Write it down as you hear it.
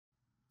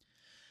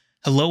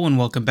Hello and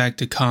welcome back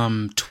to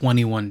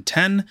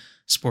COMM2110,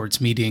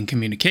 Sports Media and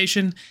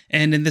Communication,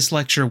 and in this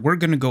lecture we're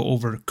going to go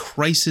over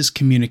crisis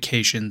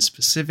communication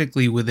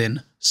specifically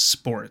within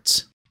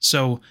sports.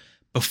 So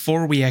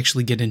before we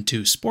actually get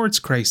into sports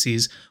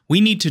crises, we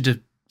need to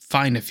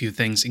define a few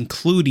things,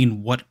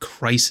 including what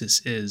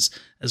crisis is,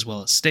 as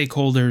well as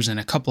stakeholders and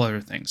a couple other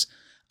things.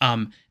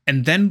 And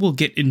then we'll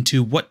get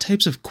into what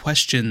types of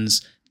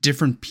questions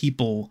different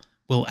people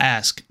will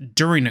ask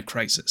during a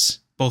crisis,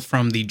 both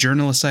from the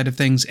journalist side of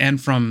things and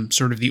from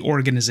sort of the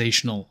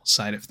organizational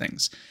side of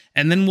things.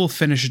 And then we'll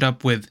finish it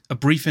up with a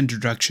brief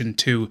introduction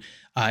to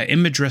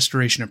image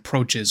restoration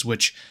approaches,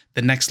 which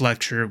the next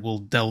lecture will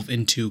delve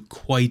into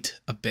quite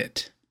a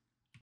bit.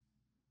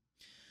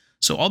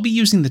 So I'll be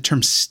using the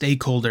term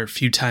stakeholder a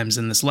few times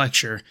in this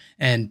lecture,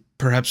 and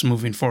perhaps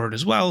moving forward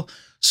as well.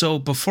 So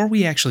before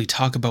we actually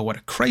talk about what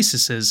a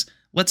crisis is,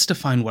 let's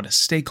define what a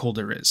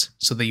stakeholder is,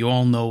 so that you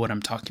all know what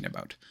I'm talking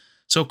about.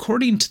 So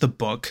according to the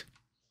book,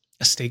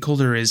 a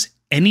stakeholder is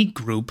any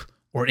group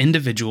or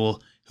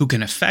individual who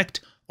can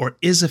affect or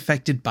is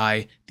affected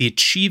by the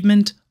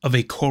achievement of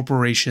a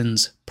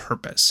corporation's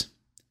purpose.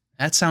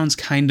 That sounds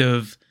kind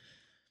of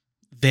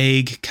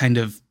vague, kind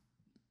of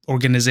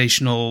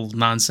organizational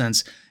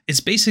nonsense.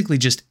 It's basically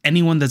just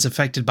anyone that's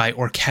affected by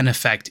or can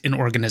affect an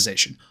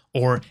organization,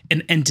 or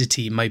an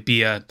entity might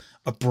be a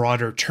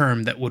broader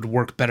term that would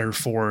work better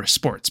for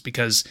sports,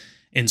 because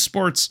in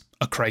sports,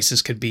 a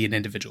crisis could be an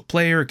individual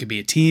player, it could be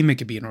a team, it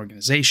could be an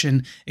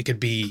organization, it could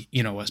be,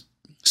 a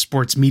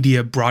sports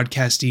media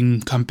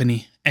broadcasting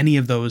company. Any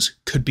of those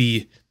could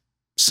be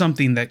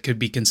something that could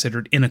be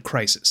considered in a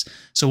crisis.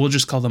 So we'll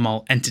just call them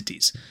all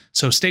entities.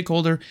 So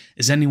stakeholder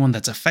is anyone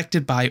that's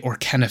affected by or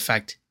can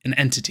affect an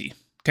entity,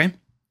 okay?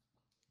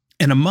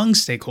 And among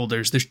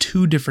stakeholders, there's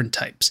two different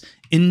types: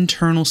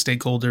 internal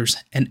stakeholders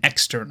and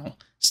external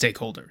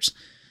stakeholders.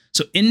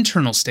 So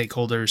internal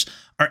stakeholders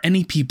are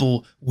any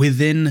people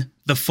within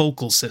the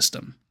focal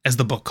system, as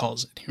the book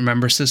calls it.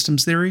 Remember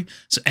systems theory?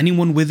 So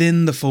anyone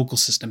within the focal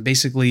system,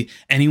 basically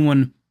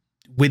anyone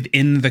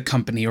within the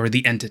company or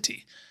the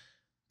entity.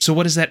 So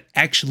what does that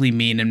actually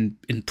mean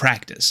in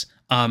practice?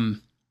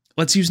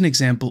 Let's use an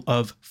example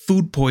of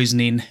food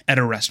poisoning at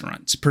a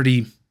restaurant. It's a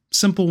pretty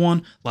simple one.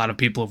 A lot of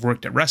people have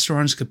worked at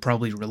restaurants, could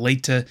probably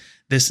relate to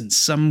this in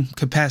some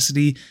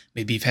capacity.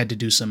 Maybe you've had to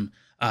do some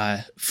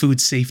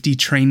food safety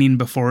training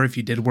before if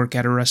you did work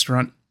at a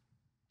restaurant.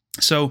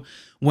 So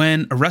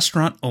when a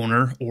restaurant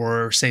owner,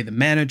 or say the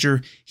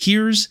manager,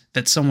 hears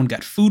that someone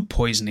got food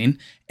poisoning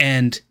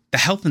and the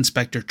health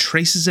inspector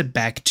traces it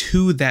back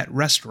to that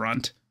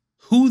restaurant,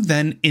 who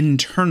then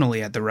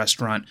internally at the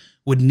restaurant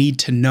would need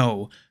to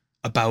know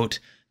about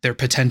there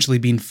potentially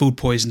being food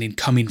poisoning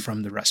coming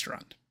from the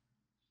restaurant?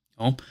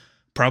 Well,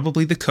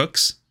 probably the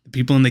cooks, the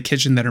people in the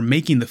kitchen that are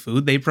making the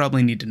food. They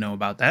probably need to know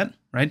about that,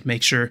 right?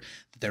 Make sure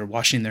that they're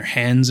washing their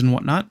hands and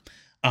whatnot.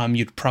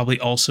 You'd probably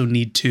also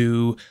need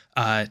to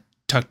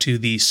talk to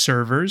the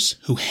servers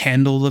who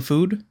handle the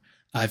food.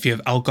 If you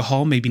have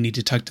alcohol, maybe you need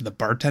to talk to the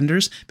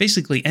bartenders.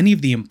 Basically, any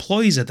of the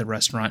employees at the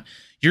restaurant,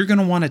 you're going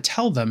to want to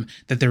tell them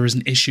that there is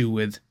an issue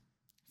with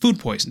food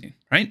poisoning,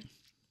 right?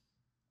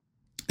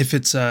 If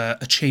it's a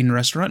chain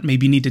restaurant,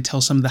 maybe you need to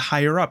tell some of the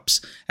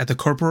higher-ups at the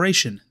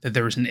corporation that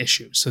there is an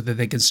issue so that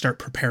they can start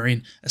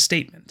preparing a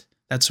statement,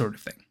 that sort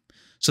of thing.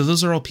 So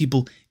those are all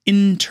people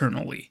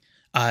internally,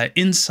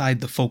 inside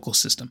the focal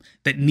system,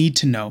 that need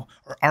to know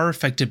or are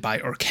affected by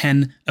or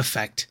can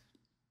affect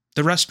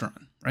the restaurant,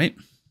 right?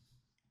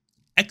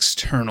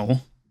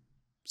 External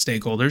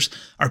stakeholders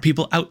are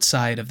people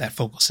outside of that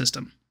focal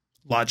system,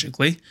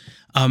 logically.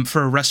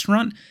 For a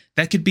restaurant,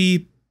 that could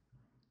be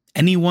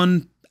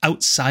anyone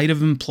outside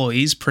of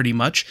employees, pretty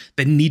much,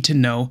 that need to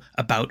know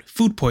about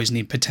food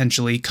poisoning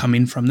potentially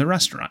coming from the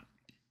restaurant.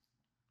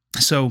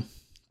 So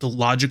the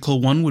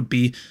logical one would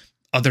be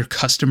other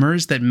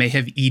customers that may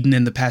have eaten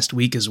in the past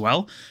week as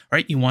well,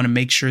 right? You want to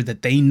make sure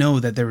that they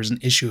know that there is an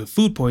issue of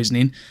food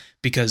poisoning,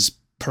 because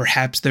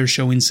perhaps they're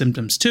showing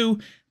symptoms too.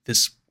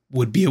 This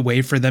would be a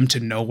way for them to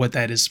know what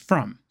that is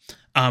from.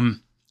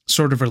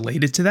 Sort of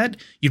related to that,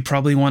 you'd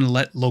probably want to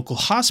let local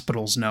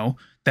hospitals know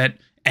that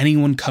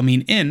anyone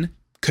coming in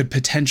could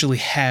potentially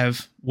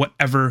have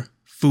whatever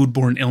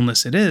foodborne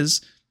illness it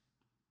is,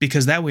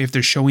 because that way, if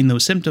they're showing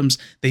those symptoms,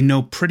 they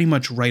know pretty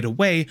much right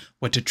away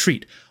what to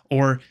treat.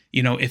 Or,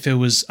 if it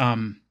was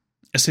a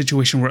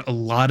situation where a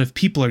lot of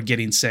people are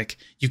getting sick,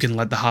 you can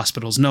let the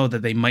hospitals know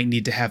that they might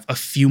need to have a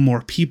few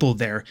more people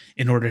there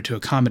in order to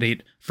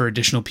accommodate for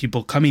additional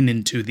people coming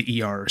into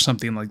the ER or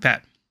something like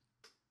that.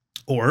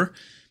 Or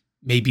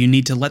maybe you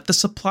need to let the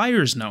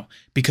suppliers know,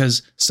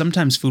 because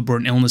sometimes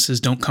foodborne illnesses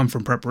don't come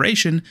from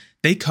preparation,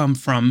 they come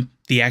from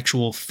the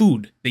actual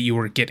food that you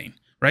were getting,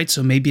 right?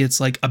 So maybe it's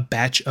like a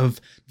batch of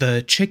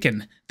the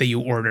chicken that you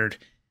ordered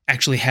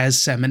actually has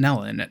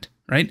salmonella in it,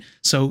 right?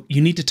 So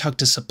you need to talk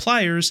to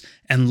suppliers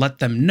and let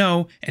them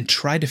know and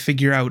try to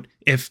figure out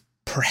if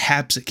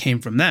perhaps it came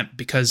from them,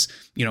 because,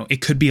 it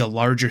could be a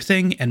larger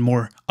thing and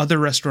more other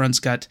restaurants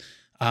got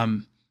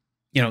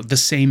the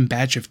same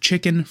batch of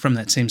chicken from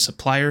that same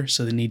supplier.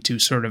 So they need to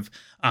sort of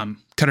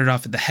cut it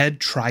off at the head,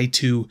 try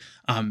to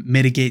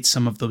mitigate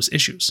some of those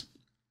issues.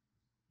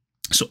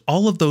 So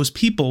all of those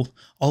people,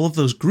 all of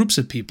those groups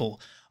of people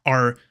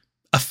are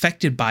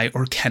affected by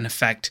or can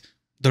affect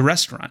the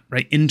restaurant,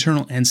 right?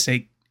 Internal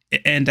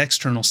and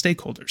external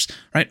stakeholders,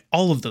 right?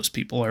 All of those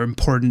people are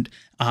important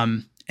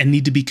and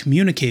need to be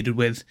communicated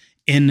with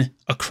in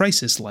a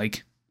crisis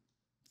like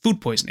food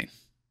poisoning.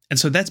 And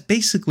so that's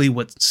basically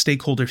what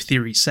stakeholder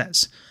theory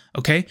says,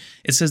 okay?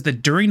 It says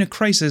that during a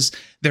crisis,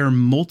 there are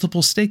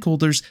multiple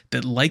stakeholders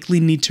that likely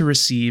need to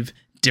receive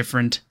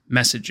different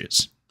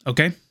messages,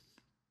 okay?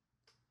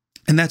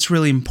 And that's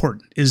really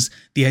important, is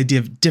the idea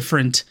of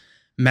different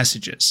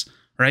messages,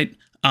 right?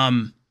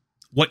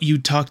 What you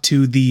talk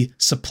to the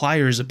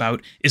suppliers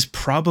about is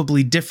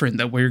probably different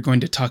than what you're going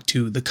to talk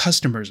to the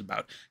customers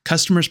about.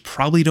 Customers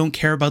probably don't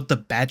care about the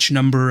batch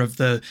number of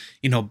the,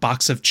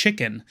 box of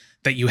chicken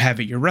that you have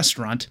at your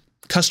restaurant.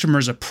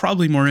 Customers are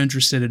probably more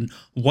interested in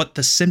what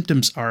the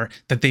symptoms are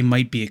that they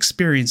might be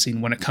experiencing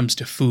when it comes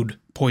to food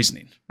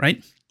poisoning,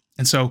 right?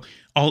 And so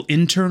all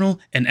internal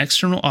and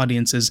external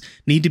audiences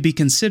need to be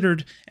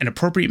considered and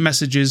appropriate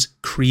messages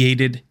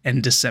created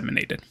and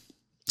disseminated.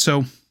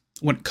 So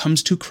when it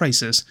comes to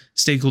crisis,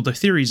 stakeholder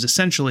theory is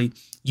essentially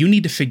you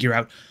need to figure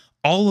out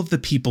all of the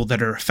people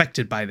that are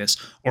affected by this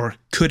or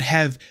could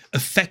have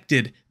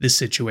affected this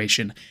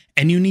situation,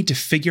 and you need to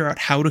figure out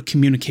how to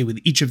communicate with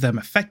each of them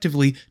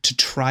effectively to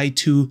try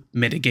to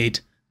mitigate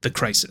the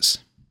crisis.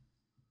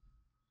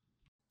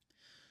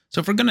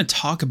 So if we're going to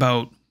talk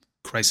about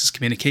crisis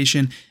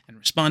communication and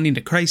responding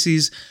to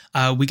crises,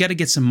 we got to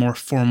get some more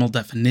formal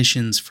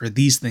definitions for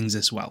these things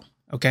as well,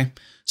 okay?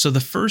 So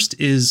the first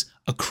is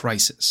a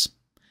crisis.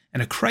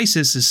 And a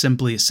crisis is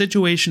simply a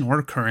situation or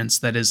occurrence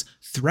that is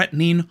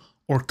threatening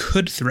or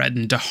could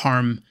threaten to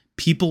harm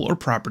people or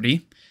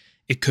property.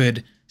 It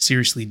could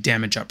seriously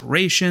damage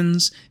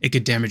operations. It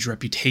could damage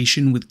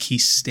reputation with key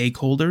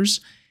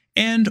stakeholders,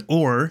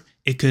 or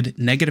it could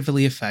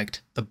negatively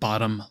affect the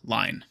bottom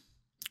line.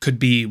 Could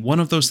be one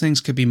of those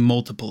things, could be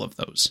multiple of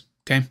those,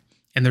 okay?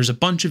 And there's a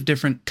bunch of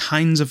different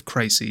kinds of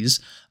crises,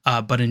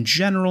 but in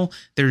general,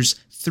 there's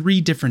 3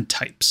 different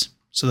types.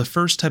 So the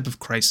first type of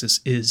crisis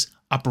is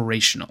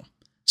operational.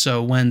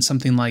 So when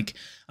something like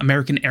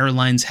American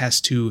Airlines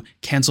has to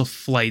cancel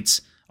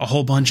flights, a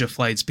whole bunch of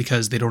flights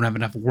because they don't have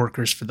enough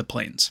workers for the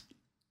planes.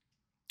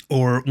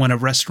 Or when a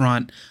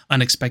restaurant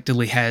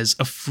unexpectedly has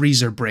a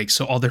freezer break,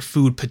 so all their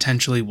food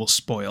potentially will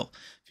spoil.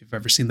 If you've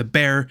ever seen The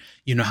Bear,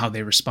 you know how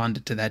they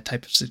responded to that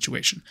type of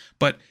situation.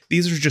 But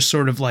these are just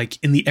sort of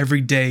like in the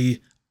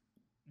everyday,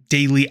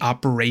 daily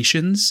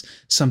operations,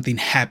 something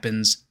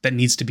happens that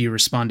needs to be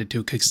responded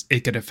to because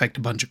it could affect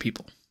a bunch of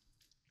people.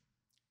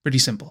 Pretty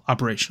simple,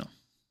 operational.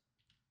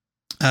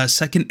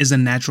 Second is a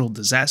natural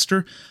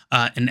disaster,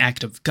 an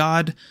act of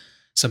God,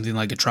 something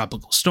like a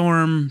tropical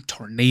storm,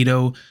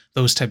 tornado,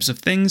 those types of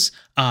things.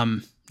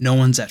 No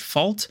one's at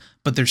fault,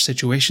 but there's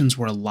situations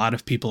where a lot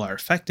of people are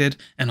affected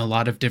and a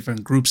lot of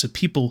different groups of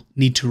people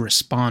need to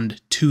respond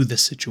to the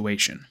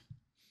situation.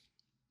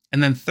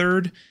 And then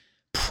third,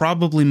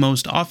 probably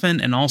most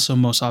often and also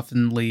most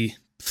oftenly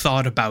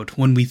thought about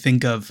when we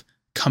think of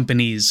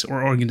companies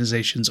or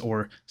organizations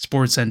or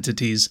sports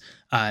entities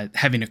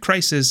having a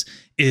crisis,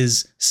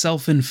 is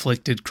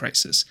self-inflicted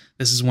crisis.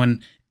 This is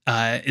when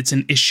it's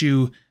an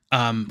issue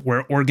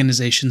where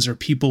organizations or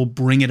people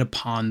bring it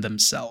upon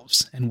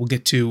themselves. And we'll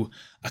get to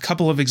a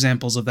couple of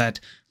examples of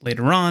that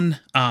later on.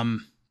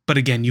 But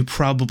again, you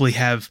probably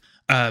have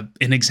an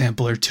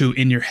example or two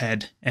in your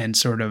head and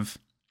sort of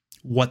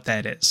what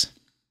that is.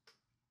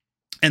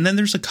 And then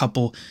there's a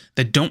couple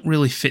that don't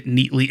really fit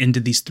neatly into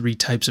these 3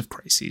 types of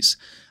crises.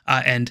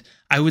 And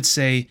I would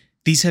say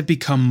these have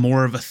become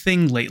more of a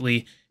thing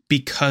lately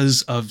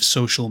because of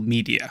social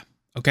media,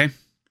 okay?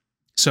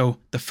 So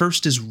the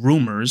first is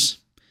rumors,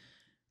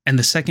 and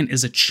the second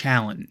is a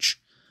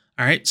challenge,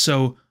 all right?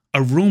 So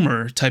a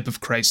rumor type of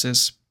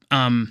crisis,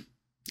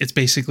 it's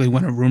basically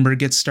when a rumor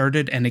gets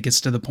started and it gets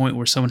to the point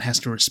where someone has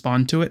to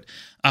respond to it.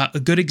 A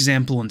good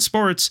example in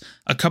sports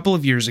a couple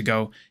of years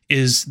ago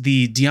is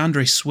the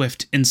DeAndre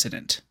Swift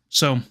incident.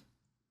 So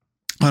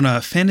on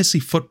a fantasy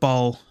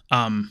football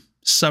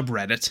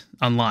subreddit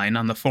online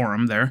on the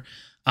forum there,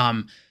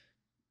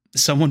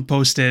 someone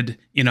posted,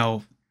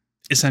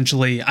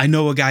 essentially, I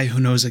know a guy who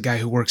knows a guy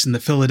who works in the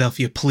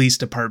Philadelphia Police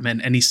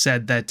Department, and he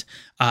said that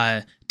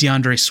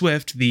DeAndre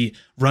Swift, the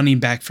running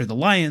back for the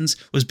Lions,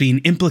 was being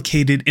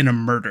implicated in a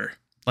murder.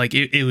 Like,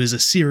 it was a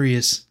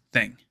serious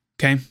thing,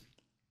 okay?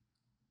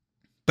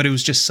 But it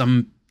was just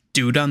some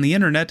dude on the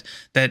internet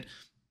that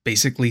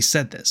basically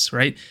said this,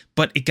 right?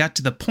 But it got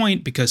to the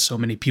point, because so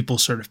many people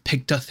sort of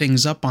picked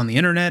things up on the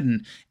internet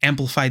and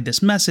amplified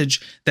this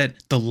message, that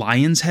the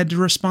Lions had to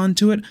respond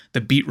to it. The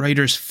beat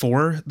writers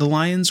for the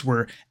Lions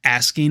were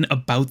asking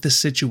about the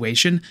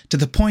situation, to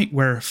the point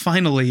where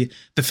finally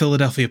the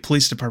Philadelphia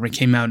Police Department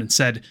came out and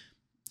said,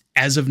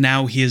 as of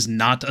now, he is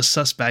not a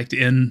suspect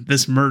in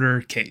this murder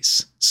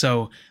case.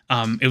 So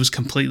it was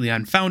completely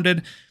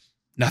unfounded.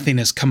 Nothing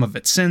has come of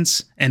it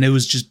since, and it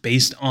was just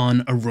based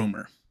on a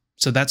rumor.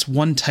 So that's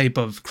one type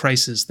of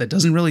crisis that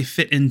doesn't really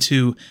fit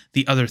into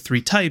the other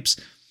three types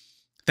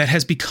that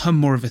has become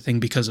more of a thing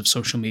because of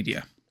social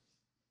media.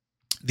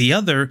 The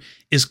other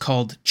is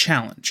called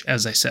challenge,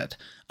 as I said.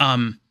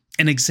 An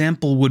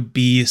example would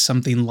be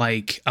something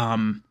like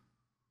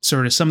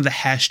sort of some of the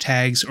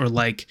hashtags, or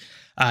like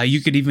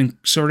you could even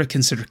sort of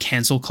consider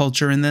cancel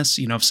culture in this.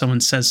 If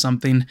someone says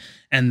something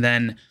and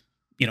then,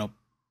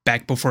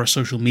 back before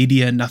social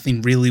media,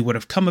 nothing really would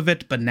have come of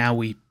it, but now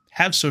we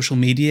have social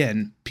media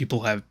and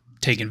people have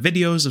taken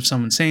videos of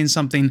someone saying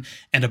something,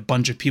 and a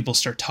bunch of people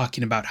start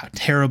talking about how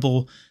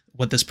terrible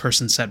what this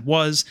person said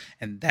was,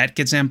 and that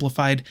gets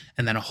amplified,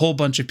 and then a whole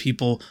bunch of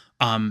people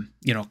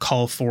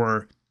call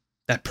for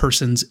that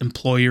person's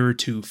employer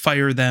to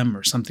fire them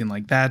or something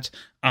like that.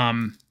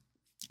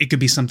 It could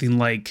be something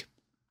like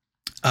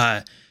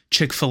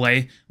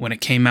Chick-fil-A when it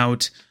came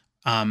out,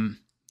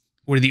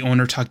 where the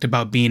owner talked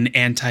about being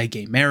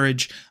anti-gay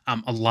marriage.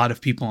 A lot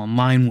of people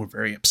online were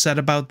very upset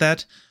about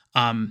that,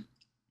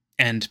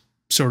 and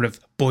sort of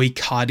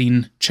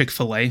boycotting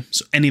Chick-fil-A.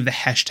 So any of the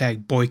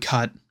hashtag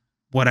boycott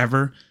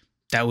whatever,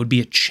 that would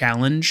be a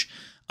challenge.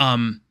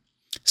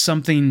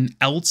 Something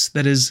else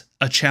that is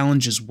a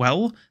challenge as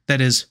well, that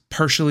is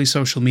partially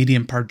social media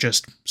and part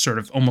just sort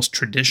of almost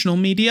traditional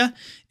media,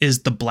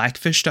 is the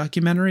Blackfish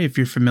documentary, if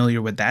you're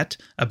familiar with that,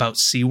 about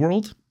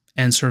SeaWorld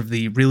and sort of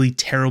the really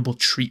terrible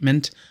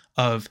treatment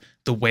of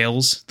the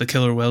whales, the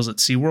killer whales at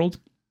SeaWorld.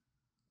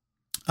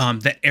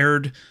 That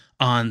aired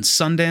on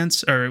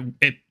Sundance, or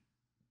it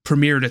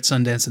premiered at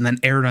Sundance and then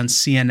aired on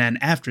CNN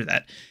after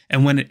that.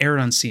 And when it aired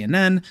on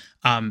CNN,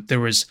 there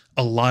was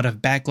a lot of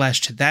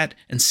backlash to that,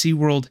 and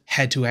SeaWorld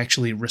had to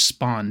actually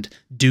respond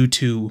due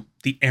to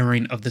the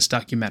airing of this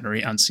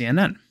documentary on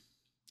CNN,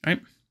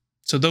 right?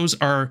 So those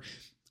are,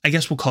 I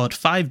guess we'll call it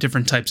 5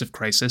 different types of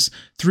crisis,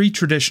 3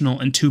 traditional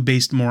and 2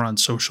 based more on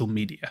social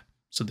media.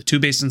 So the 2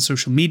 based on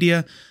social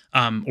media,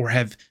 or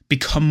have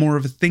become more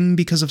of a thing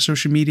because of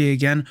social media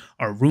again,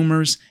 are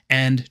rumors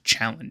and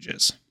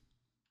challenges.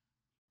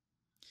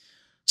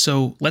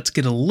 So let's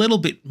get a little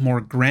bit more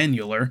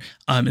granular.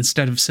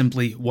 Instead of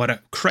simply what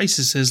a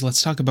crisis is,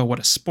 let's talk about what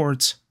a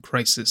sports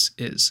crisis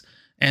is.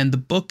 And the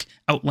book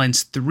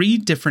outlines 3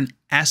 different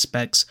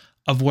aspects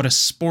of what a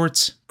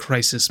sports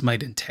crisis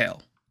might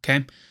entail.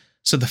 Okay,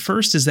 so the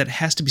first is that it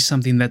has to be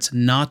something that's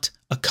not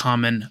a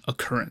common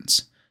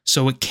occurrence.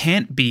 So it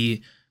can't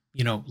be,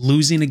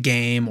 losing a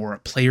game or a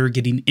player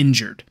getting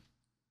injured.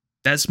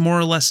 That's more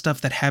or less stuff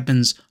that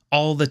happens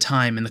all the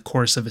time in the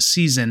course of a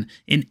season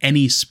in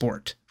any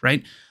sport,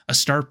 right? A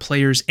star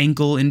player's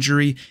ankle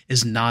injury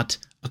is not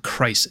a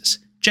crisis,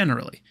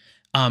 generally.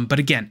 But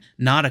again,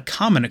 not a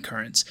common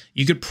occurrence.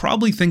 You could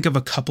probably think of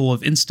a couple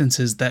of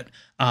instances that,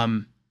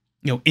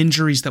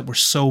 injuries that were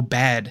so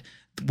bad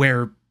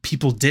where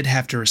people did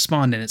have to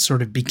respond and it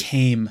sort of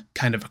became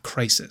kind of a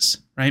crisis,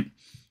 right?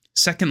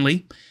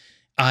 Secondly,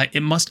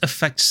 it must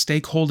affect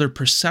stakeholder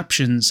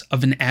perceptions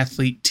of an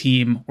athlete,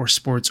 team, or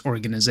sports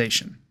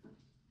organization.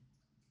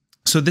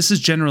 So this is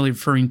generally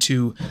referring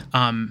to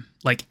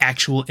like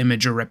actual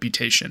image or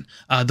reputation.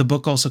 The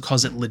book also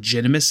calls it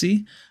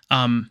legitimacy.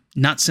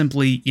 Not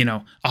simply,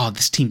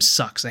 this team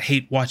sucks. I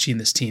hate watching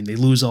this team. They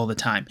lose all the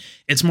time.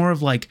 It's more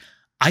of like,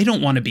 I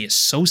don't want to be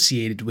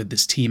associated with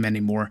this team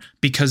anymore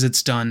because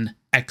it's done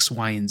X,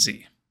 Y, and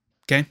Z.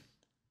 Okay?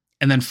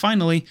 And then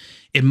finally,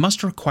 it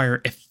must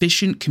require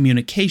efficient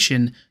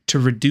communication to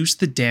reduce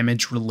the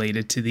damage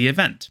related to the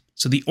event.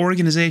 So the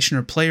organization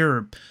or player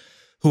or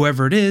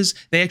whoever it is,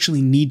 they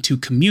actually need to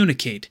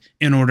communicate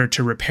in order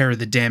to repair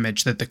the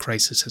damage that the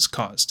crisis has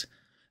caused.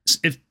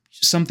 If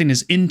something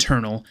is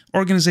internal,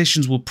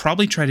 organizations will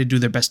probably try to do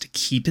their best to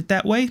keep it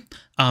that way,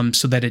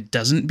 so that it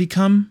doesn't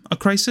become a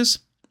crisis.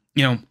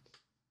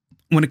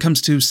 When it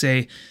comes to,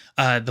 say,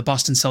 the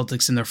Boston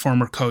Celtics and their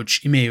former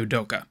coach, Ime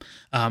Udoka,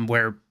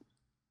 where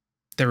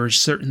there were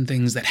certain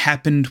things that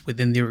happened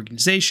within the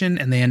organization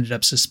and they ended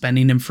up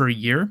suspending him for a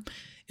year.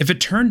 If it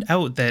turned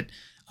out that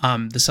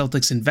the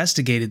Celtics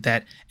investigated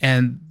that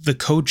and the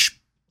coach,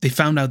 they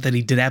found out that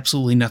he did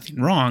absolutely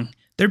nothing wrong,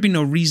 there'd be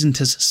no reason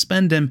to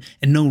suspend him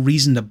and no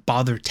reason to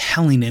bother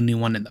telling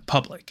anyone in the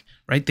public,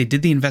 right? They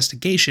did the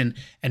investigation,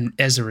 and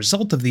as a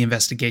result of the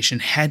investigation,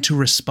 had to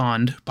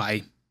respond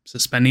by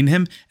suspending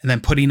him and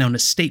then putting out a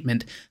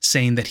statement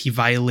saying that he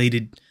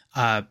violated,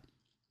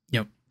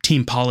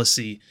 team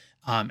policy,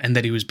 and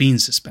that he was being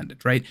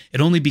suspended, right?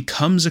 It only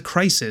becomes a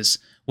crisis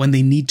when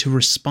they need to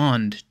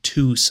respond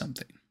to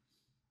something.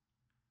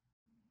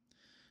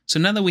 So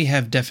now that we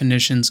have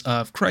definitions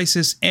of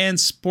crisis and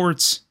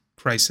sports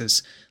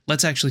crisis,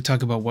 let's actually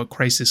talk about what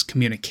crisis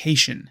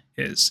communication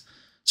is.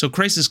 So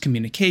crisis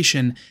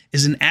communication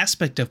is an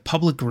aspect of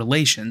public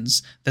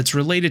relations that's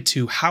related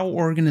to how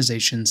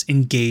organizations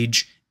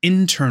engage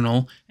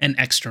internal and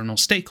external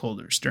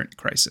stakeholders during a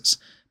crisis,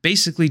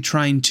 basically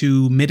trying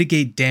to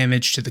mitigate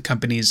damage to the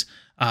company's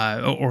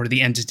or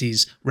the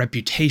entity's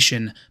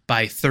reputation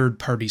by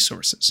third-party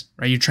sources,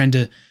 right? You're trying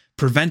to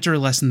prevent or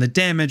lessen the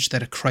damage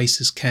that a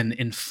crisis can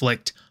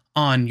inflict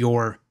on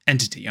your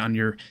entity, on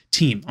your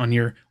team, on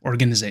your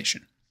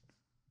organization.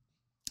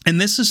 And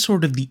this is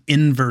sort of the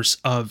inverse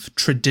of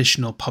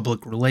traditional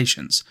public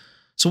relations.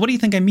 So what do you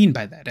think I mean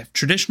by that? If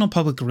traditional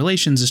public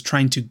relations is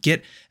trying to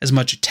get as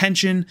much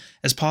attention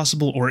as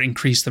possible or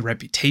increase the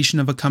reputation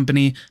of a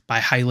company by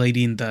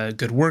highlighting the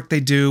good work they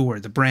do or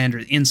the brand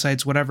or the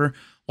insights, whatever,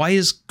 why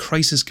is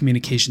crisis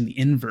communication the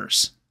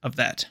inverse of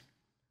that?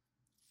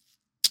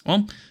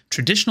 Well,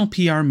 traditional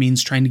PR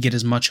means trying to get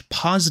as much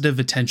positive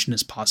attention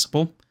as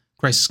possible.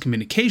 Crisis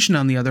communication,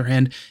 on the other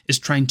hand, is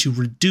trying to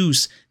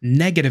reduce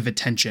negative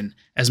attention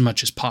as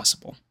much as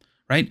possible,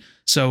 right?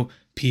 So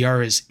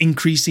PR is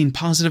increasing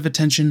positive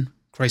attention,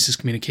 crisis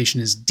communication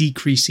is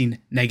decreasing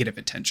negative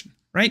attention,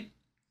 right?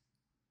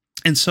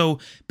 And so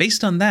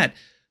based on that,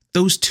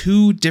 those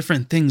two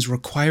different things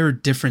require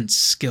different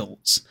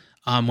skills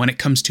when it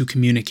comes to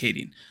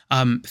communicating.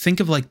 Think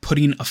of like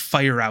putting a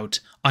fire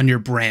out on your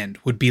brand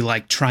would be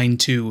like trying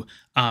to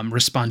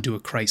respond to a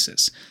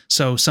crisis.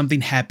 So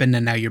something happened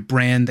and now your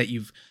brand that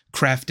you've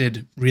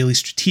crafted really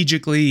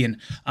strategically and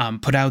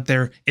put out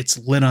there, it's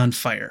lit on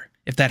fire.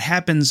 If that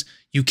happens,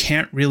 you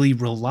can't really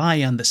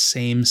rely on the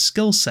same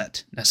skill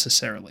set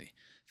necessarily.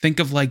 Think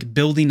of like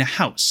building a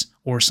house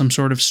or some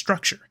sort of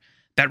structure.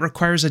 That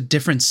requires a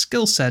different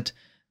skill set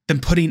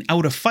than putting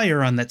out a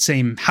fire on that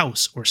same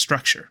house or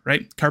structure,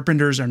 right?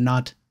 Carpenters are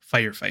not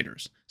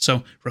firefighters,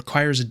 so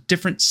requires a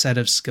different set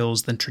of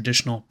skills than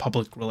traditional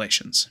public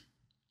relations.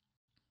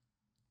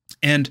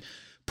 And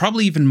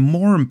probably even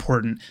more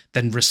important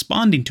than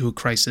responding to a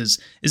crisis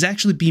is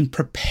actually being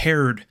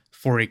prepared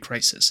for a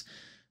crisis.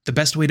 The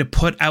best way to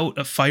put out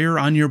a fire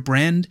on your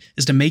brand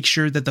is to make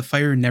sure that the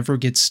fire never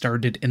gets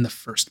started in the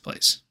first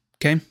place,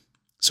 okay?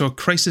 So a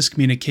crisis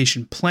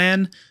communication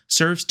plan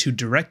serves to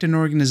direct an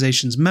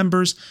organization's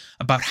members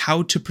about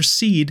how to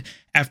proceed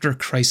after a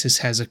crisis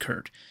has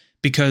occurred,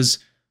 because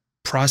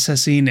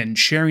processing and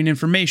sharing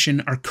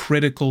information are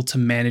critical to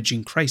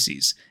managing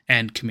crises,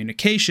 and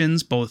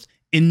communications, both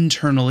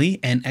internally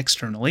and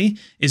externally,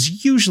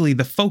 is usually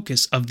the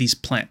focus of these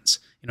plans,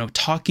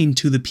 talking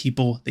to the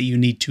people that you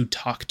need to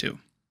talk to.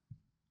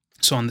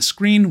 So on the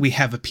screen, we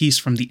have a piece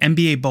from the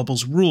NBA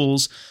Bubble's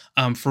rules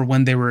for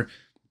when they were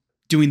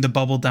doing the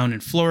bubble down in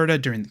Florida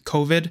during the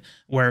COVID,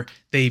 where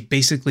they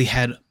basically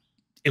had,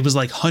 it was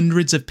like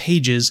hundreds of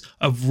pages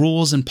of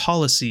rules and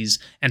policies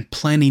and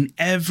planning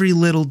every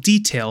little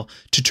detail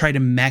to try to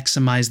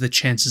maximize the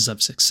chances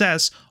of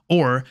success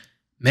or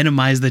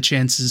minimize the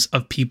chances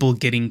of people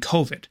getting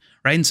COVID,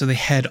 right? And so they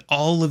had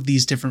all of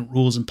these different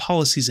rules and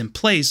policies in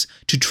place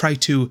to try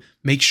to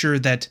make sure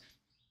that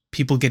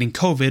people getting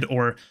COVID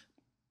or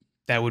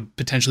that would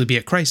potentially be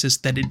a crisis,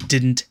 that it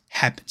didn't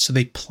happen. So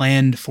they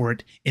planned for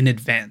it in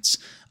advance.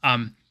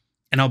 And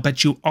I'll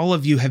bet you all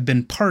of you have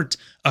been part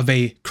of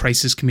a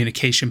crisis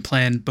communication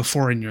plan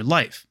before in your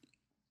life.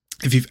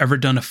 If you've ever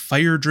done a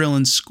fire drill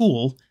in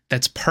school,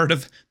 that's part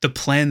of the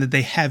plan that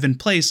they have in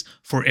place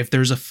for if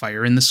there's a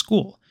fire in the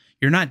school.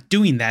 You're not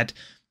doing that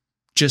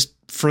just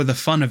for the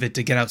fun of it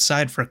to get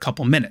outside for a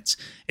couple minutes.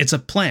 It's a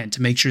plan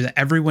to make sure that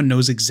everyone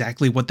knows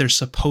exactly what they're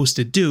supposed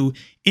to do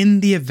in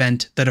the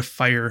event that a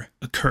fire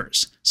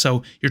occurs.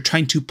 So you're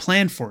trying to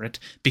plan for it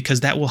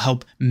because that will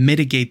help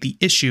mitigate the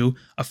issue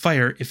of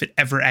fire if it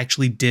ever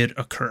actually did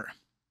occur.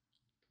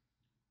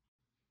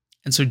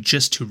 And so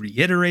just to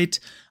reiterate,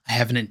 I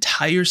have an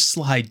entire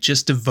slide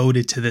just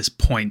devoted to this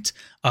point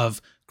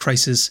of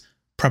crisis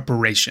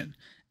preparation.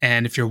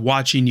 And if you're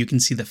watching, you can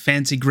see the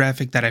fancy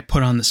graphic that I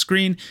put on the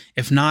screen.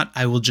 If not,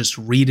 I will just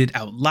read it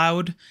out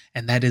loud.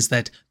 And that is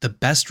that the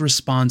best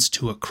response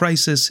to a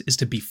crisis is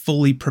to be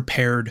fully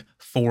prepared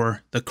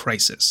for the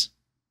crisis.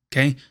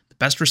 Okay? The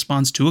best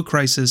response to a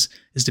crisis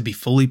is to be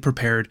fully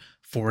prepared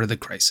for the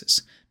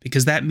crisis.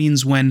 Because that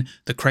means when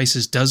the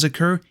crisis does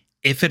occur,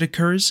 if it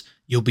occurs,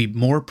 you'll be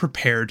more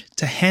prepared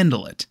to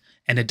handle it.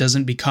 And it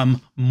doesn't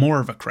become more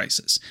of a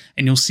crisis.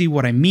 And you'll see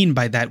what I mean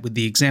by that with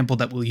the example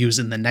that we'll use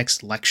in the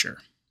next lecture.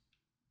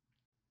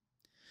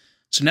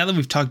 So now that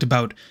we've talked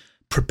about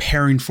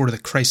preparing for the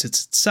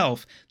crisis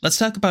itself, let's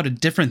talk about a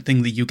different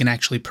thing that you can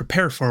actually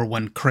prepare for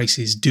when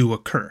crises do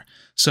occur.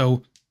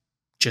 So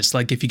just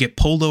like if you get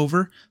pulled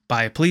over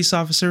by a police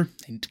officer,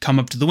 they come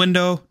up to the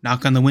window,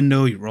 knock on the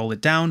window, you roll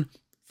it down.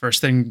 First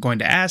thing I'm going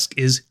to ask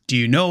is, do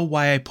you know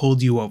why I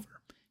pulled you over?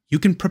 You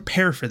can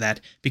prepare for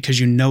that because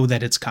you know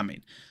that it's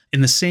coming.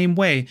 In the same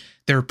way,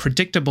 there are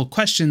predictable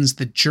questions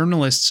that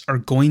journalists are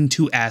going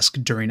to ask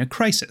during a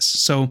crisis.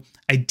 So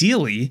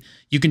ideally,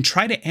 you can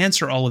try to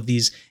answer all of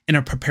these in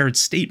a prepared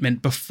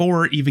statement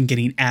before even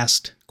getting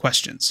asked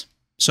questions.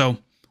 So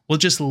we'll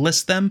just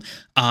list them.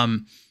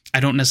 I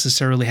don't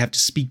necessarily have to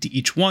speak to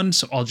each one,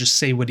 so I'll just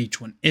say what each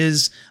one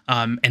is.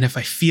 And if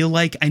I feel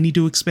like I need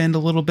to expand a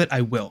little bit, I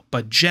will.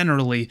 But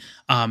generally,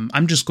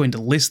 I'm just going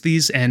to list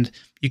these, and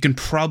you can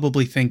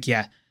probably think,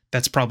 yeah,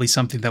 that's probably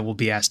something that will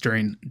be asked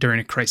during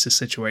a crisis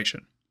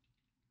situation.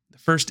 The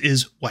first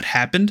is what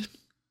happened.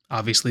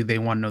 Obviously, they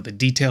want to know the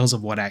details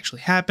of what actually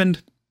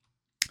happened.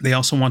 They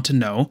also want to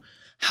know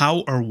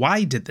how or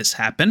why did this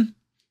happen,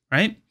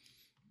 right?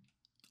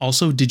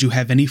 Also, did you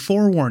have any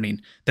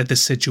forewarning that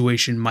this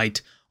situation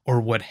might or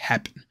would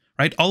happen,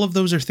 right? All of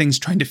those are things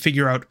trying to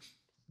figure out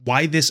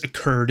why this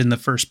occurred in the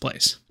first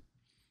place.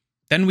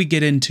 Then we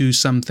get into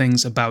some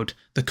things about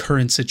the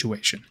current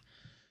situation.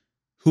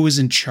 Who is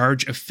in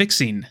charge of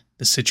fixing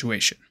the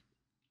situation?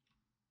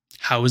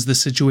 How is the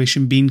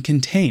situation being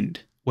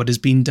contained? What is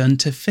being done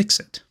to fix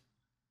it?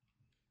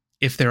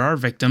 If there are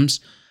victims,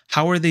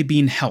 how are they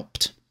being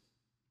helped?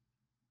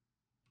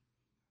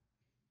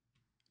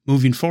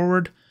 Moving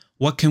forward,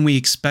 what can we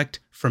expect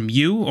from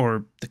you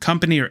or the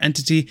company or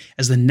entity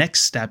as the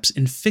next steps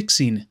in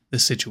fixing the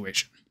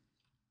situation?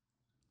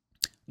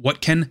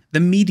 What can the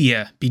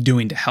media be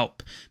doing to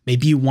help?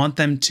 Maybe you want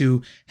them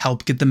to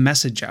help get the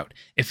message out.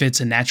 If it's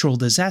a natural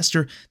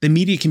disaster, the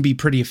media can be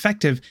pretty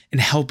effective in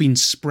helping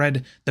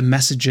spread the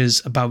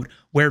messages about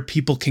where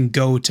people can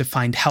go to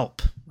find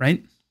help,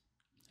 right?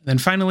 Then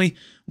finally,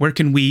 where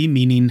can we,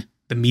 meaning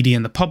the media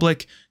and the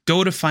public,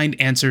 go to find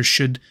answers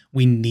should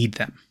we need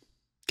them?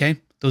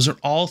 Okay? Those are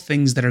all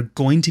things that are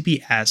going to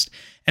be asked,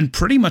 and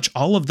pretty much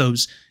all of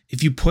those,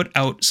 if you put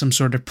out some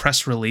sort of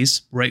press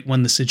release right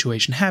when the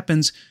situation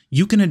happens,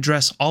 you can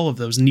address all of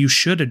those, and you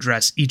should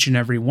address each and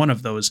every one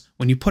of those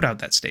when you put out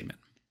that statement.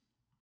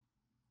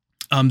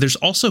 There's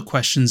also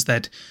questions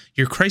that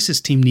your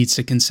crisis team needs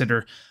to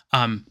consider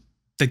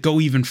that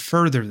go even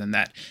further than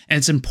that. And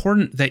it's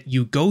important that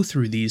you go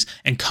through these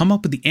and come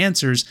up with the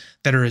answers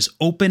that are as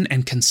open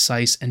and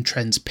concise and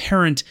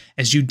transparent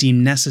as you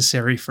deem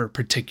necessary for a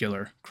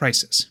particular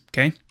crisis.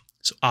 Okay?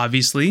 So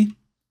obviously,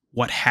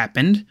 what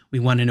happened? We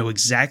want to know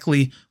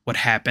exactly what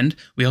happened.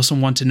 We also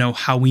want to know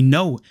how we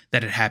know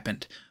that it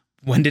happened.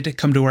 When did it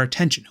come to our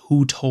attention?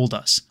 Who told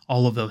us?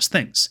 All of those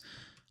things.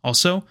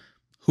 Also,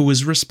 who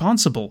is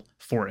responsible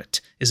for it?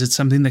 Is it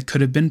something that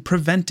could have been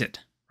prevented,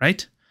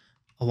 right?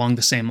 Along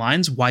the same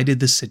lines, why did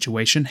this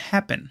situation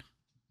happen?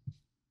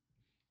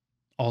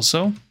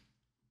 Also,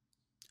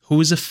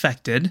 who is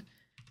affected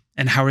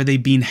and how are they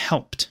being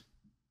helped?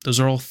 Those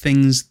are all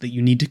things that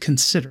you need to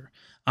consider.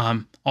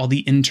 All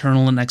the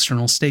internal and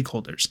external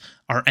stakeholders.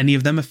 Are any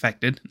of them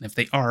affected? And if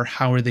they are,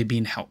 how are they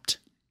being helped?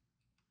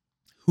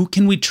 Who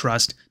can we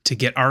trust to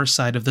get our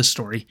side of the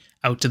story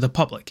out to the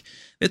public?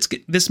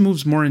 This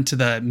moves more into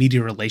the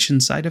media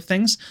relations side of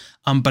things,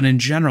 but in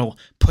general,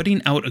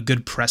 putting out a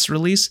good press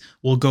release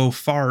will go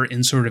far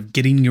in sort of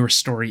getting your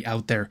story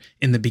out there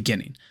in the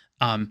beginning.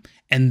 And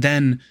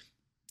then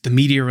the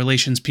media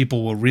relations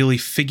people will really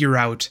figure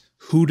out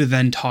who to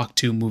then talk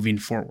to moving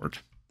forward.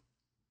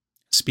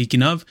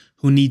 Speaking of,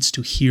 who needs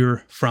to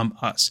hear from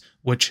us?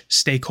 Which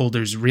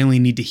stakeholders really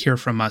need to hear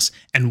from us,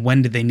 and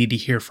when do they need to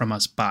hear from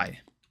us by?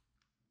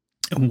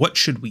 And what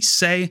should we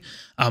say?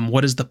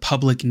 What does the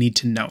public need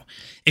to know?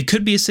 It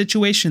could be a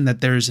situation that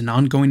there is an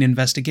ongoing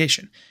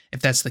investigation. If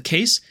that's the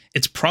case,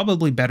 it's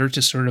probably better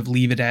to sort of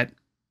leave it at,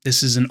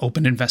 this is an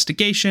open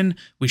investigation,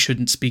 we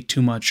shouldn't speak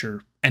too much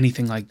or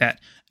anything like that.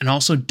 And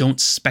also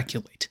don't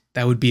speculate.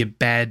 That would be a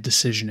bad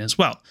decision as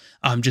well.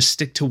 Just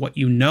stick to what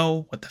you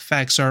know, what the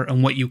facts are,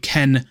 and what you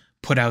can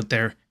put out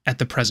there at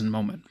the present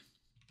moment.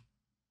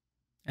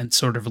 And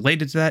sort of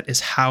related to that is,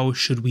 how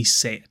should we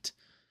say it?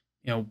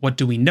 What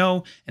do we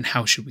know and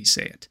how should we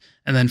say it?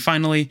 And then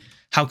finally,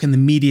 how can the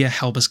media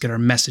help us get our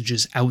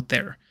messages out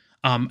there?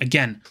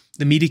 Again,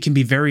 the media can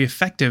be very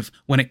effective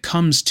when it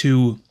comes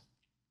to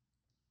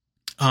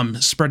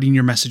spreading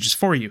your messages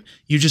for you.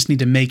 You just need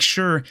to make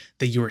sure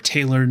that you are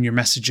tailoring your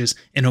messages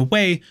in a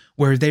way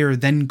where they are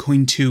then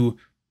going to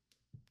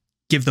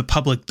give the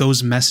public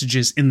those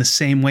messages in the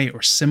same way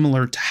or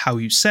similar to how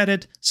you said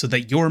it, so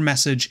that your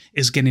message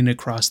is getting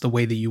across the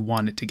way that you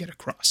want it to get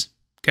across.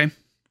 Okay?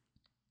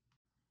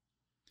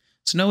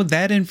 So know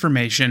that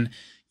information,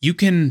 you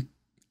can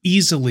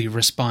easily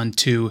respond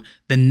to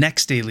the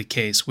next daily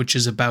case, which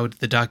is about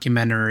the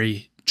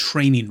documentary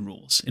Training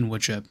Rules, in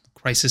which a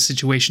crisis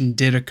situation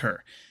did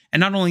occur.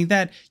 And not only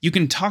that, you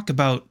can talk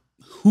about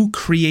who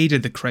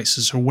created the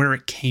crisis or where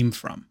it came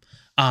from.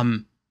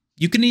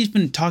 You can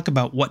even talk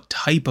about what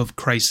type of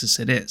crisis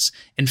it is.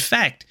 In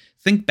fact,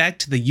 think back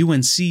to the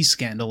UNC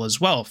scandal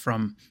as well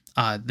from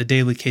the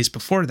daily case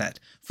before that.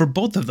 For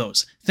both of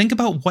those, think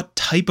about what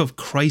type of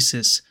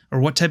crisis or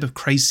what type of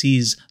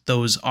crises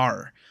those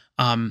are.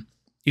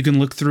 You can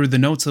look through the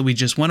notes that we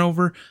just went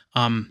over.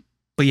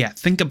 But yeah,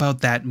 think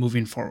about that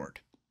moving forward.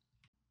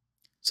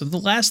 So the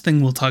last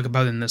thing we'll talk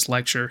about in this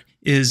lecture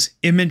is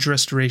image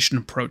restoration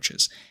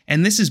approaches.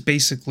 And this is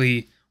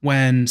basically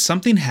when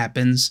something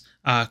happens,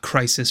 a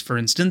crisis for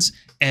instance,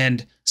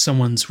 and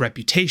someone's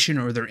reputation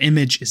or their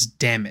image is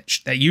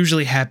damaged. That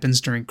usually happens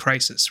during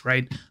crisis,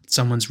 right?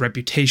 Someone's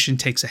reputation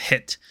takes a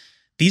hit.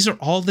 These are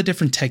all the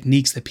different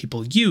techniques that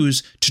people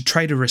use to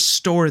try to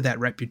restore that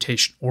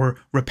reputation or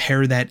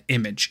repair that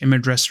image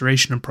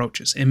restoration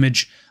approaches,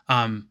 image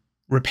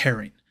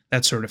repairing,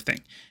 that sort of thing.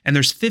 And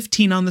there's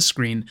 15 on the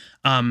screen.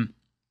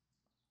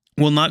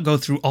 We'll not go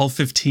through all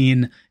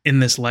 15 in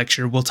this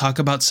lecture. We'll talk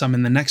about some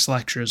in the next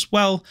lecture as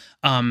well.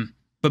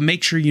 but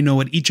make sure you know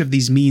what each of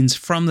these means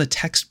from the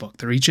textbook.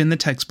 They're each in the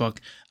textbook,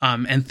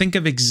 and think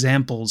of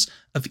examples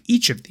of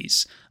each of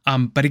these.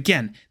 But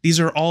again, these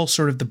are all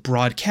sort of the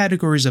broad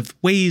categories of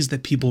ways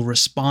that people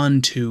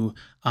respond to,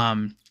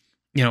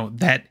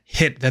 that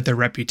hit that their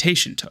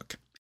reputation took.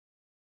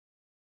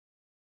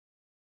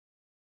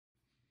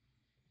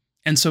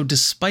 And so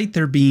despite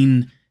there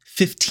being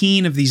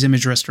 15 of these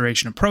image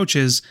restoration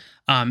approaches,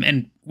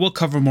 and we'll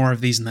cover more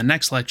of these in the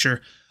next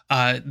lecture,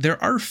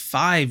 there are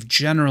 5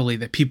 generally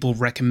that people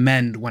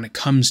recommend when it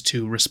comes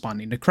to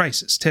responding to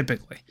crisis,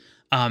 typically.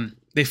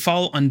 They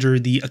fall under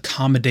the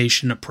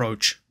accommodation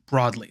approach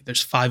broadly.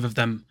 There's 5 of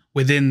them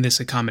within this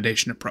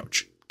accommodation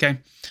approach, okay?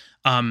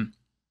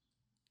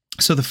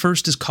 So the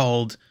first is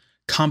called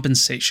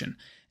compensation,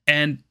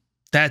 and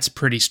that's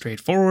pretty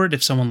straightforward.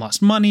 If someone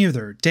lost money or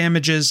there are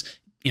damages,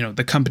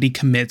 the company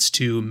commits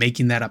to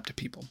making that up to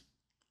people.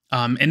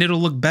 And it'll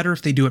look better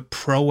if they do it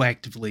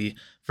proactively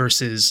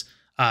versus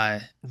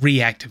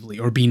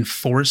reactively or being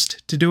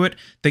forced to do it.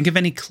 Think of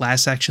any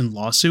class action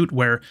lawsuit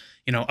where,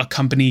 a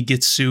company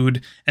gets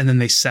sued and then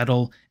they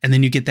settle, and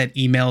then you get that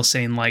email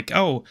saying like,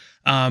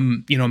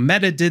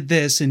 Meta did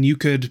this and you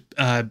could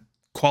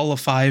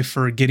qualify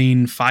for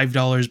getting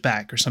 $5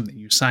 back or something.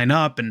 You sign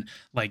up and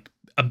like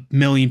 1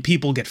 million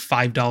people get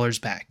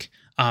 $5 back.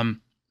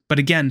 But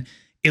again,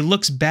 it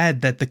looks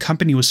bad that the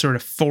company was sort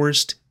of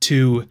forced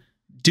to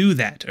do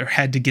that or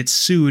had to get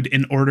sued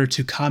in order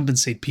to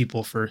compensate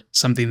people for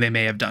something they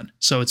may have done.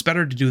 So it's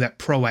better to do that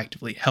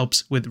proactively. It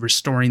helps with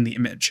restoring the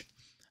image.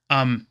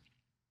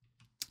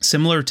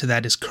 Similar to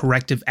that is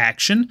corrective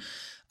action.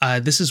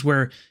 This is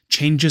where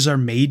changes are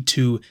made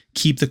to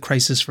keep the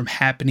crisis from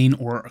happening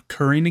or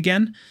occurring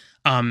again.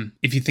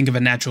 If you think of a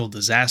natural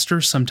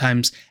disaster,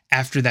 sometimes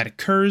after that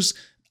occurs,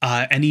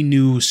 any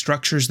new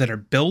structures that are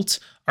built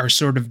are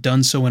sort of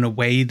done so in a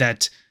way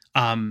that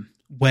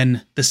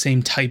when the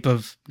same type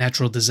of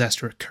natural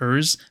disaster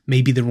occurs,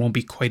 maybe there won't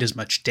be quite as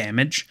much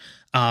damage.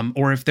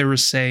 Or if there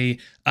was, say,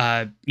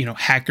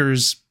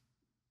 hackers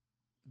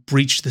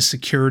breached the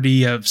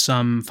security of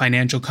some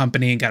financial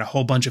company and got a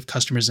whole bunch of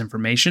customers'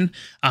 information,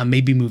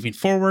 maybe moving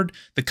forward,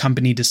 the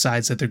company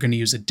decides that they're going to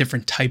use a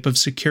different type of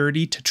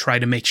security to try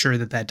to make sure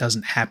that that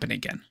doesn't happen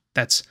again.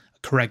 That's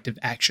corrective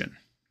action.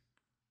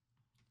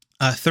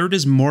 Third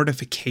is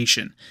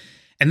mortification.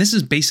 And this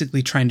is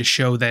basically trying to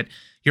show that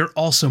you're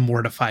also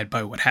mortified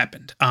by what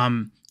happened.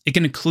 It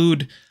can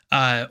include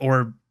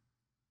or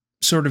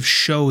sort of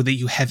show that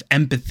you have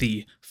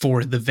empathy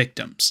for the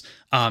victims.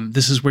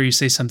 This is where you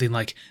say something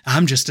like,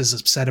 I'm just as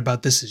upset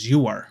about this as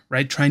you are,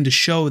 right? Trying to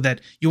show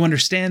that you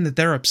understand that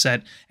they're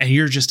upset and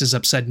you're just as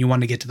upset and you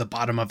want to get to the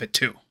bottom of it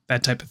too.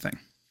 That type of thing.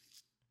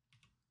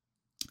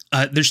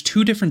 There's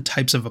 2 different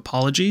types of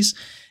apologies,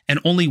 and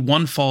only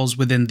one falls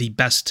within the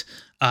best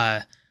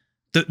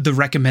the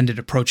recommended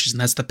approaches, and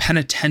that's the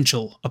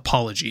penitential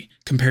apology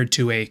compared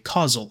to a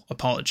causal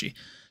apology.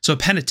 So a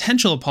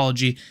penitential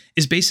apology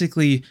is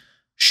basically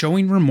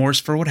showing remorse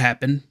for what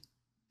happened,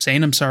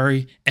 saying I'm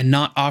sorry, and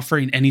not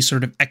offering any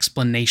sort of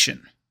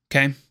explanation,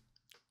 okay?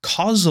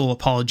 Causal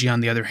apology, on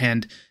the other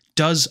hand,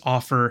 does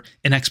offer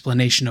an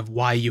explanation of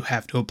why you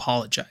have to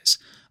apologize.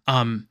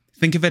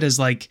 Think of it as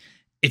like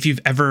if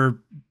you've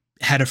ever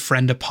had a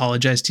friend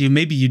apologize to you,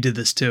 maybe you did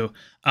this too,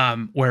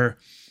 where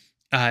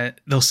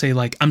they'll say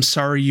like, I'm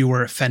sorry you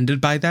were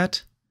offended by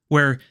that,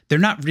 where they're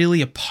not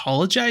really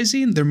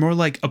apologizing. They're more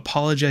like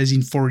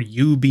apologizing for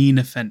you being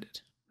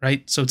offended,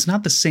 right? So it's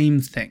not the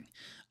same thing.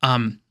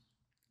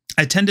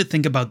 I tend to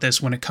think about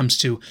this when it comes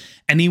to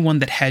anyone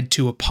that had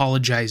to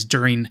apologize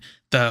during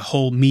the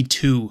whole Me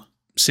Too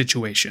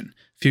situation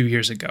a few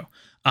years ago.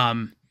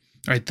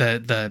 Right,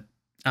 the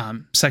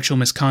sexual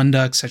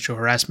misconduct, sexual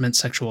harassment,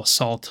 sexual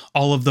assault,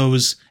 all of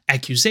those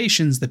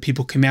accusations that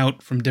people came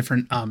out from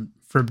different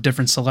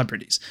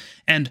celebrities.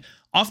 And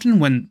often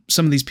when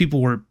some of these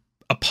people were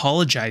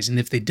apologizing,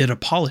 if they did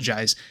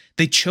apologize,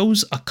 they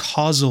chose a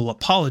causal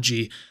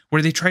apology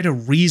where they try to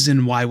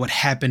reason why what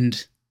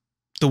happened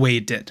the way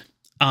it did.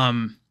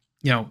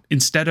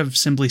 Instead of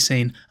simply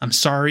saying, I'm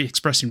sorry,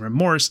 expressing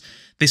remorse,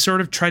 they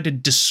sort of try to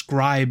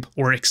describe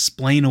or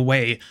explain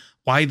away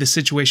why the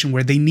situation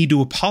where they need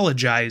to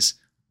apologize,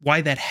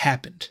 why that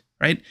happened,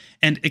 right?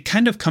 And it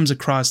kind of comes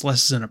across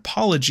less as an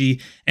apology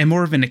and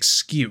more of an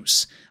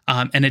excuse.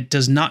 And it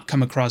does not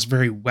come across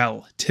very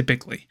well,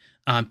 typically.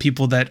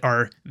 People that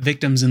are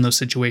victims in those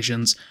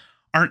situations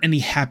aren't any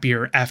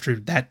happier after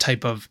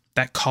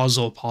that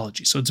causal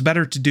apology. So it's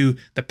better to do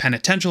the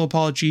penitential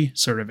apology,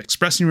 sort of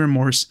expressing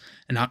remorse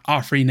and not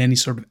offering any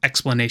sort of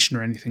explanation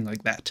or anything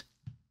like that.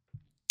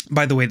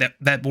 By the way,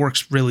 that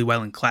works really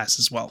well in class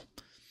as well.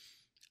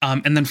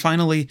 And then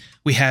finally,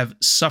 we have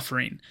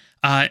suffering.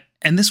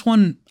 And this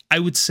one, I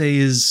would say,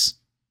 is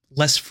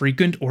less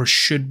frequent or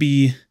should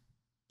be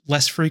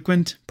less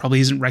frequent, probably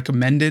isn't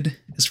recommended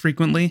as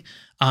frequently.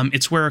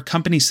 It's where a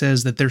company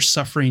says that they're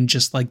suffering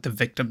just like the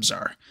victims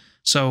are.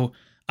 So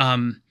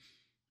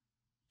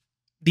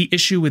the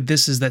issue with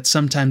this is that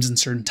sometimes in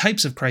certain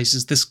types of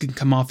crisis, this can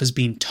come off as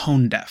being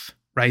tone deaf,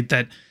 right?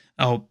 That,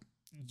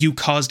 you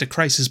caused a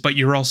crisis, but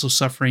you're also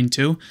suffering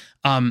too.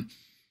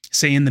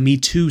 Say in the Me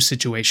Too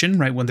situation,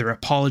 right, when they're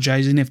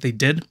apologizing if they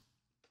did,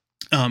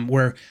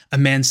 where a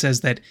man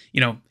says that,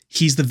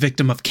 he's the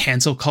victim of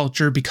cancel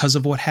culture because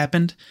of what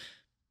happened,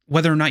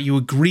 whether or not you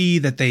agree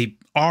that they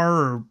are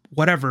or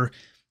whatever,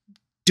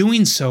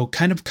 doing so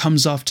kind of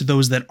comes off to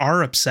those that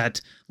are upset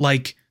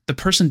like the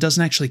person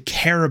doesn't actually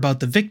care about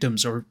the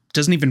victims or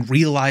doesn't even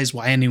realize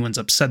why anyone's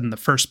upset in the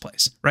first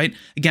place, right?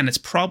 Again, it's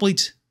probably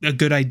a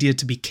good idea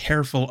to be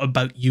careful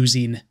about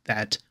using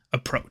that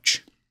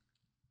approach.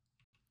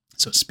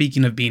 So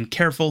speaking of being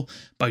careful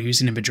about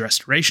using image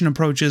restoration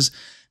approaches,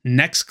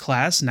 next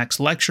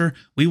lecture,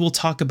 we will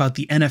talk about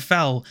the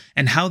NFL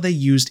and how they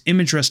used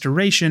image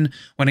restoration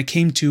when it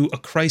came to a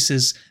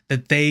crisis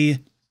that they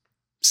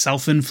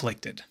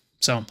self-inflicted.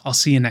 So I'll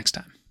see you next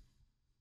time.